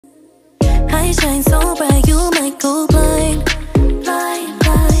They shine so bright, you might go blind. Blind,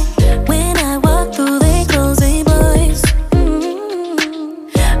 blind. When I walk through, they close their blinds.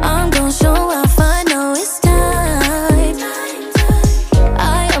 I'm gonna show off, I know it's time.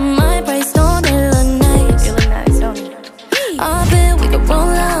 I got my brace on, it look nice. You look nice, don't you? I bet we could roll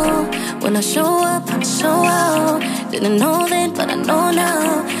out. When I show up, I show out. Didn't know then, but I know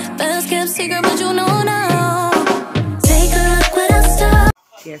now. Best kept secret, but you know now. Take a look what I start.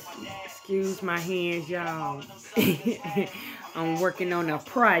 Yes, excuse my hands, y'all. I'm working on a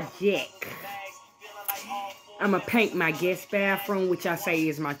project. I'm gonna paint my guest bathroom, which I say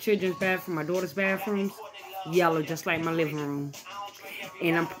is my children's bathroom, my daughter's bathrooms, yellow, just like my living room.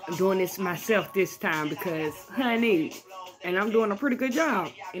 And I'm doing this myself this time because, honey, and I'm doing a pretty good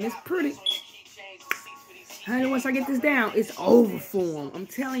job. And it's pretty. Honey, once I get this down, it's over for them. I'm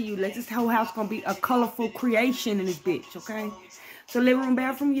telling you, this whole house gonna be a colorful creation in this bitch, okay? So living room,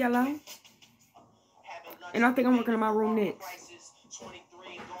 bathroom, yellow. And I think I'm working on my room next.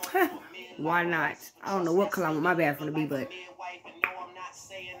 Why not? I don't know what color I want my bathroom to be, but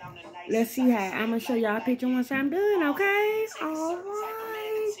let's see how. I'm gonna show y'all a picture once I'm done, okay?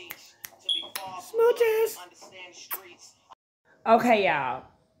 Alright. Smooches. Okay, y'all.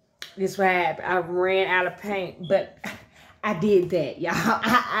 This what happened. I ran out of paint, but I did that, y'all.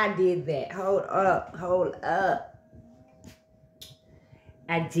 I did that. Hold up. Hold up.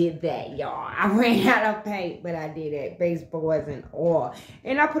 I did that, y'all. I ran out of paint, but I did that. Baseboards and all.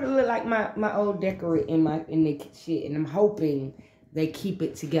 And I put a little like my old decor in the shit, and I'm hoping they keep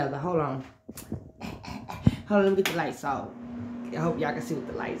it together. Hold on. Hold on, let me get the lights off. I hope y'all can see with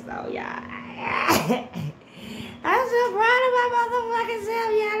the lights off, y'all. I'm so proud of my motherfucking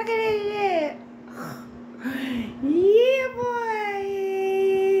self, y'all. Look at this shit. Yeah, boy.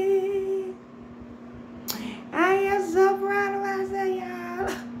 I am so proud of myself, y'all.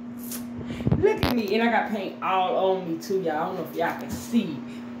 Look at me. And I got paint all on me, too, y'all. I don't know if y'all can see,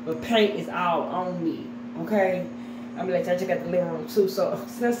 but paint is all on me, okay? I'm going to let y'all check out the living room, too. So,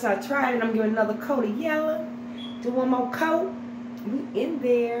 since I tried it, I'm giving another coat of yellow. Do one more coat. We in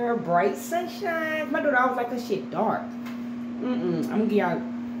there, bright sunshine. My daughter always like that shit dark. I'm gonna give y'all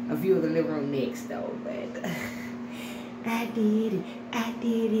a view of the living room next though, but I did it. I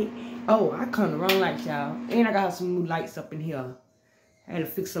did it. Oh, I come the wrong lights, y'all. And I got some new lights up in here. I had to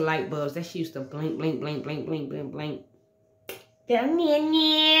fix the light bulbs. That shit used to blink, blink, blink, blink, blink, blink, blink. Down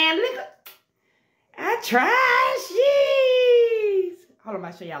there, look. I tried. Jeez. Hold on,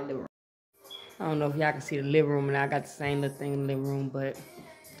 I'll show y'all the living room. I don't know if y'all can see the living room, and I got the same little thing in the living room, but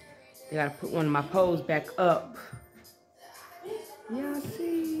I gotta put one of my poles back up. Y'all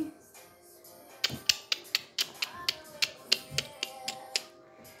see?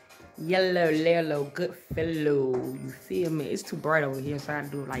 Yellow, yellow, good fellow. You feel me? It's too bright over here, so I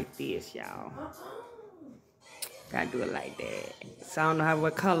gotta do it like this, y'all. Gotta do it like that. So I don't know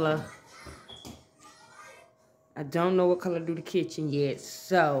what color. I don't know what color to do the kitchen yet,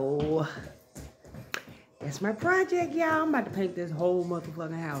 so that's my project, y'all. I'm about to paint this whole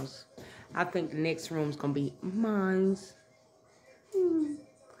motherfucking house. I think the next room's gonna be mine's.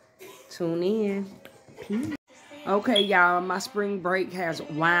 Tune in. Peace. Okay, y'all, my spring break has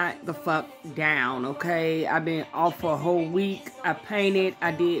wound the fuck down, okay? I've been off for a whole week. I painted,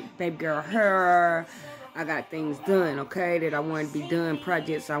 I did baby girl hair. I got things done, okay, that I wanted to be done,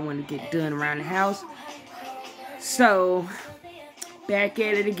 projects I wanted to get done around the house. So, back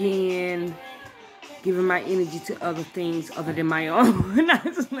at it again. Giving my energy to other things other than my own. I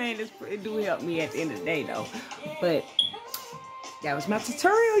just saying it do help me at the end of the day though. But that was my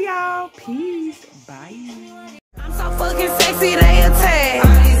tutorial, y'all. Peace. Bye. I'm so fucking sexy, they attack.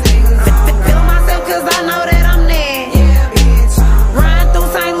 Feel myself cause I know that